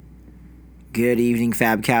Good evening,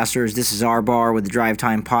 Fabcasters. This is R Bar with the Drive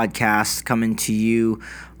Time Podcast coming to you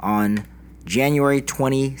on January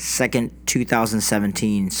 22nd,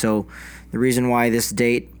 2017. So, the reason why this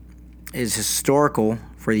date is historical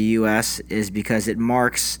for the U.S. is because it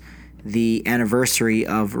marks the anniversary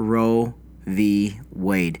of Roe v.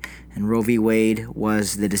 Wade. And Roe v. Wade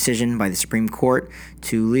was the decision by the Supreme Court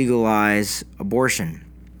to legalize abortion.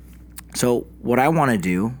 So, what I want to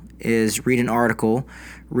do is read an article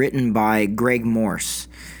written by Greg Morse.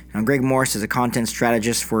 Now, Greg Morse is a content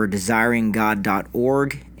strategist for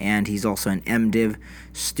desiringgod.org, and he's also an MDiv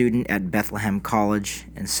student at Bethlehem College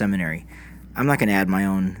and Seminary. I'm not going to add my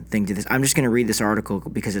own thing to this. I'm just going to read this article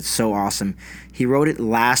because it's so awesome. He wrote it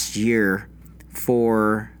last year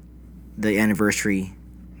for the anniversary,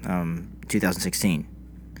 2016.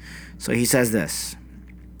 So he says this,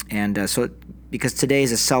 because today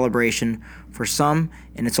is a celebration for some,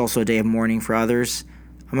 and it's also a day of mourning for others,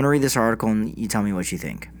 I'm going to read this article and you tell me what you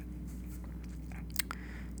think.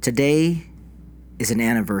 Today is an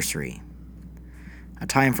anniversary, a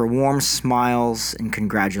time for warm smiles and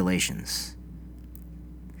congratulations.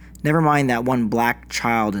 Never mind that one black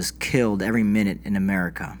child is killed every minute in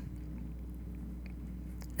America.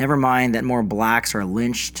 Never mind that more blacks are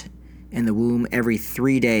lynched in the womb every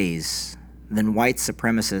 3 days than white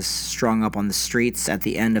supremacists strung up on the streets at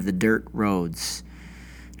the end of the dirt roads.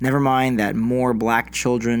 Never mind that more black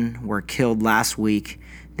children were killed last week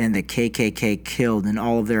than the KKK killed in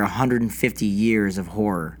all of their 150 years of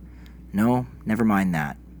horror. No, never mind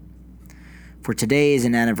that. For today is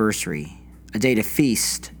an anniversary, a day to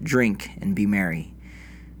feast, drink, and be merry.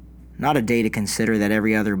 Not a day to consider that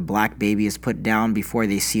every other black baby is put down before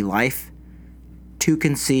they see life. 2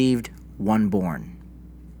 conceived, 1 born.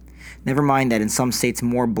 Never mind that in some states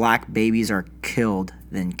more black babies are killed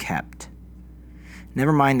than kept.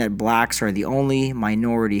 Never mind that blacks are the only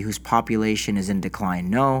minority whose population is in decline.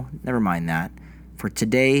 No, never mind that, for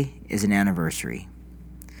today is an anniversary.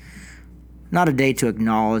 Not a day to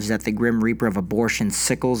acknowledge that the grim reaper of abortion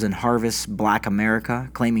sickles and harvests black America,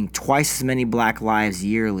 claiming twice as many black lives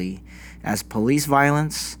yearly as police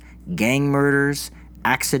violence, gang murders,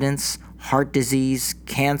 accidents, heart disease,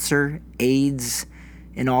 cancer, AIDS,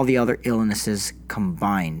 and all the other illnesses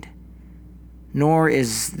combined. Nor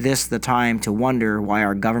is this the time to wonder why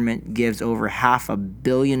our government gives over $500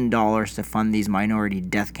 million to fund these minority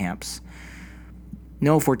death camps.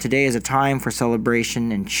 No, for today is a time for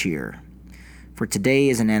celebration and cheer. For today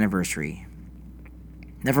is an anniversary.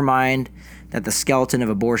 Never mind that the skeleton of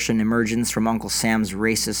abortion emerges from Uncle Sam's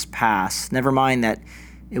racist past. Never mind that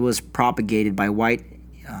it was propagated by white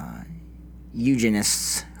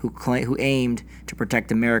eugenists who aimed to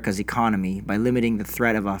protect America's economy by limiting the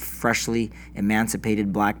threat of a freshly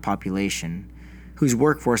emancipated black population, whose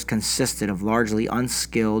workforce consisted of largely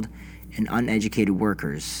unskilled and uneducated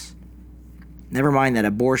workers. Never mind that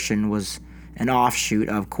abortion was an offshoot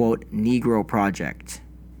of, quote, Negro Project.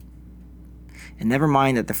 And never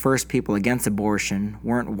mind that the first people against abortion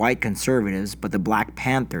weren't white conservatives, but the Black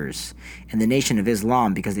Panthers and the Nation of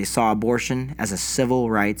Islam, because they saw abortion as a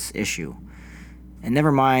civil rights issue. And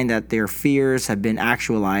never mind that their fears have been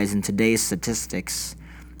actualized in today's statistics,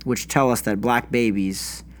 which tell us that black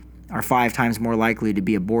babies are 5 times more likely to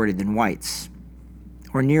be aborted than whites.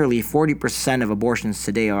 Or nearly 40% of abortions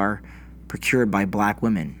today are procured by black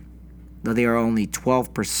women, though they are only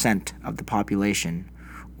 12% of the population.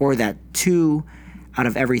 Or that 2 out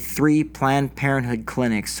of every 3 Planned Parenthood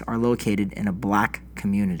clinics are located in a black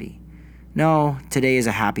community. No, today is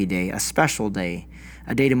a happy day, a special day,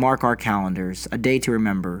 a day to mark our calendars, a day to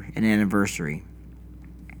remember, an anniversary.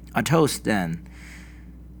 A toast, then.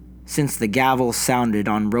 Since the gavel sounded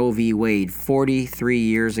on Roe v. Wade 43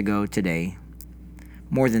 years ago today,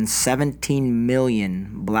 more than 17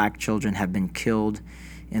 million black children have been killed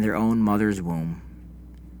in their own mother's womb.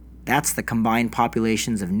 That's the combined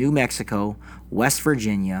populations of New Mexico, West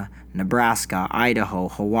Virginia, Nebraska, Idaho,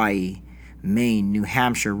 Hawaii, Maine, New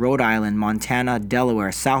Hampshire, Rhode Island, Montana,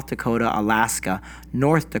 Delaware, South Dakota, Alaska,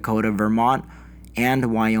 North Dakota, Vermont,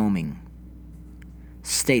 and Wyoming.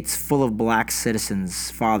 States full of black citizens,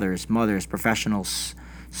 fathers, mothers, professionals,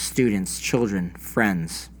 students, children,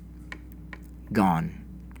 friends. Gone.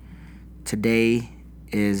 Today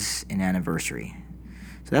is an anniversary.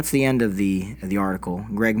 So that's the end of the article.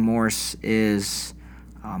 Greg Morse is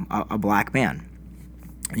a black man.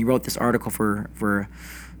 And he wrote this article for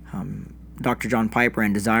Dr. John Piper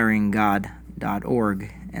and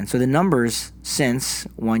desiringgod.org. And so the numbers since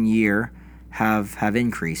 1 year have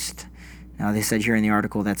increased. Now, they said here in the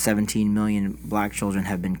article that 17 million black children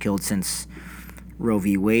have been killed since Roe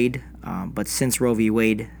v. Wade. But since Roe v.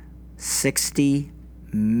 Wade, 60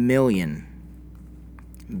 million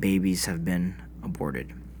babies have been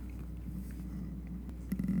aborted.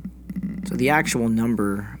 So the actual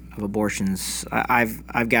number of abortions,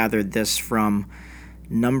 I've gathered this from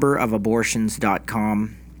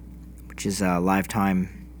numberofabortions.com, which is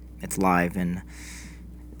lifetime. It's live and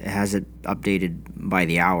it has it updated by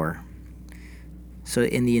the hour. So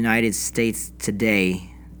in the United States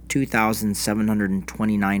today,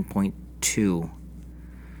 2,729.2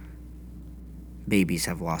 babies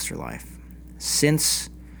have lost their life. Since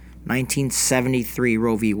 1973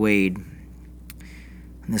 Roe v. Wade, on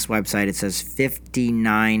this website it says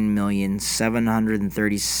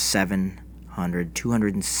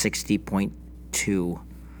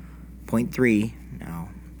 59,737,260.3 now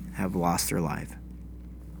have lost their life.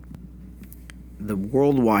 The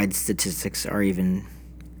worldwide statistics are even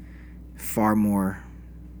far more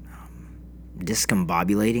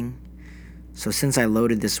discombobulating. So since I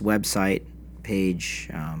loaded this website page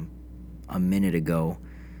a minute ago,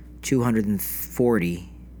 240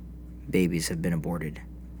 babies have been aborted.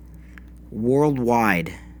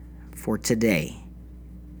 Worldwide, for today,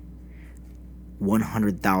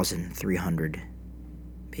 100,300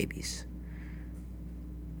 babies.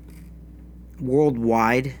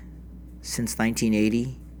 Worldwide, since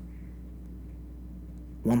 1980,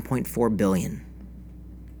 1.4 billion.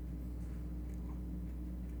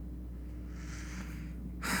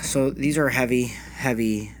 So these are heavy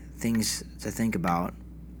things to think about.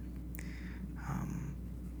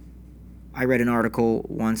 I read an article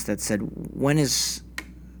once that said, when is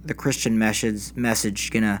the Christian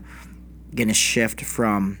message gonna shift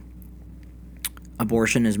from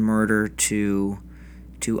abortion is murder to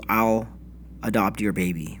I'll adopt your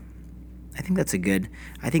baby? I think that's a good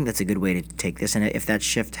way to take this, and if that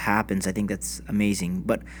shift happens, I think that's amazing.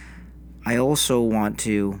 But I also want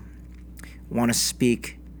to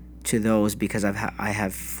speak to those, because I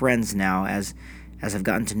have friends now, as I've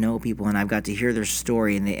gotten to know people and I've got to hear their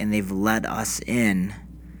story, and they've let us in.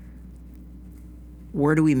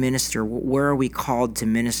 Where do we minister? Where are we called to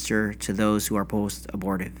minister to those who are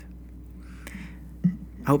post-abortive?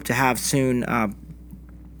 I hope to have soon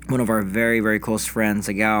one of our very, very close friends,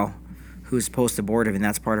 a gal who's post-abortive, and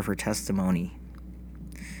that's part of her testimony,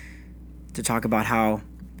 to talk about how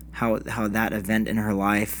that event in her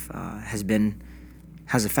life has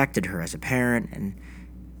affected her as a parent and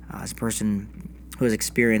as a person who has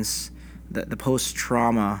experienced the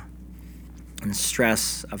post-trauma and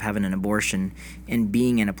stress of having an abortion, and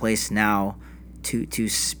being in a place now to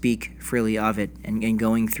speak freely of it, and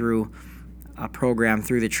going through a program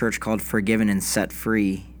through the church called Forgiven and Set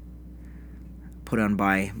Free, put on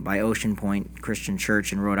by Ocean Point Christian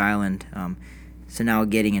Church in Rhode Island. So now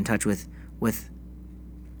getting in touch with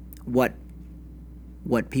what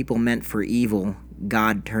people meant for evil,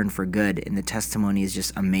 God turned for good, and the testimony is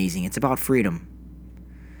just amazing. It's about freedom,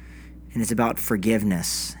 and it's about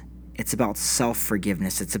forgiveness. It's about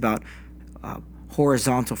self-forgiveness. It's about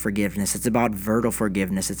horizontal forgiveness. It's about vertical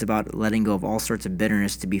forgiveness. It's about letting go of all sorts of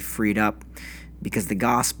bitterness to be freed up, because the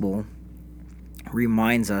gospel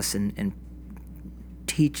reminds us and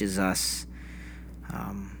teaches us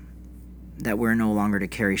that we're no longer to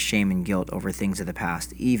carry shame and guilt over things of the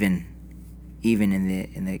past, even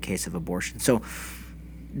in the case of abortion. So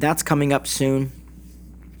that's coming up soon.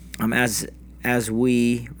 As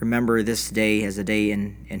we remember this day as a day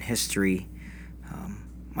in history,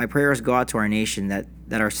 my prayers go out to our nation that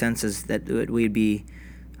our senses, that we'd be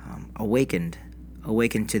awakened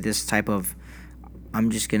to this type of, I'm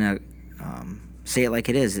just gonna say it like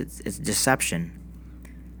it is. It's deception.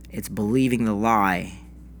 It's believing the lie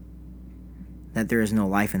that there is no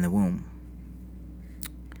life in the womb.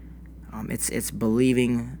 It's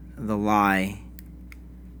believing the lie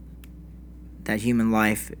that human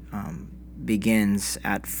life begins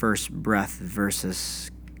at first breath versus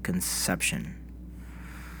conception.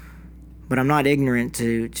 But I'm not ignorant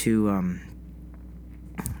to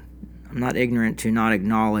not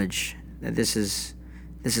acknowledge that this is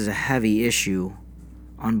a heavy issue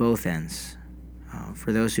on both ends,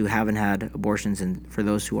 for those who haven't had abortions and for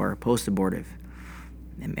those who are post-abortive.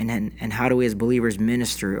 And how do we as believers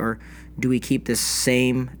minister, or do we keep this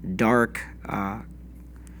same dark,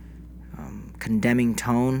 condemning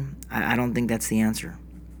tone? I don't think that's the answer.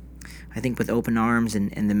 I think with open arms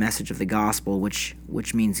and the message of the gospel, which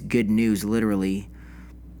means good news literally,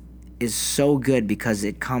 is so good because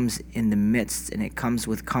it comes in the midst, and it comes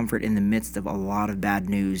with comfort in the midst of a lot of bad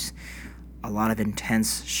news, a lot of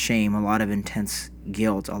intense shame, a lot of intense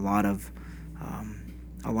guilt, a lot of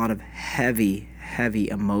heavy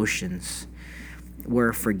emotions,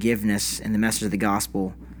 where forgiveness and the message of the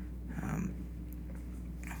gospel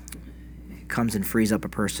comes and frees up a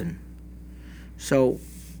person. So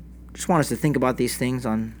just want us to think about these things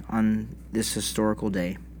on this historical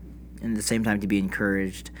day, and at the same time to be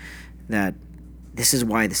encouraged that this is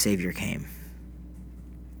why the Savior came.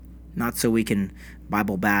 Not so we can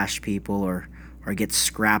Bible bash people or get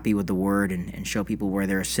scrappy with the word and show people where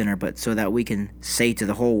they're a sinner, but so that we can say to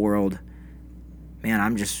the whole world, man,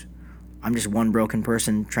 I'm just one broken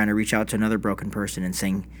person trying to reach out to another broken person and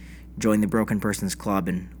saying, join the broken person's club,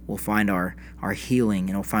 and we'll find our healing,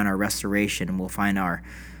 and we'll find our restoration, and we'll find our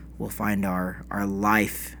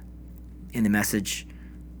life in the message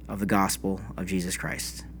of the gospel of Jesus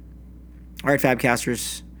Christ. All right,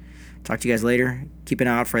 Fabcasters, talk to you guys later. Keep an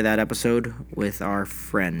eye out for that episode with our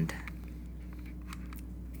friend.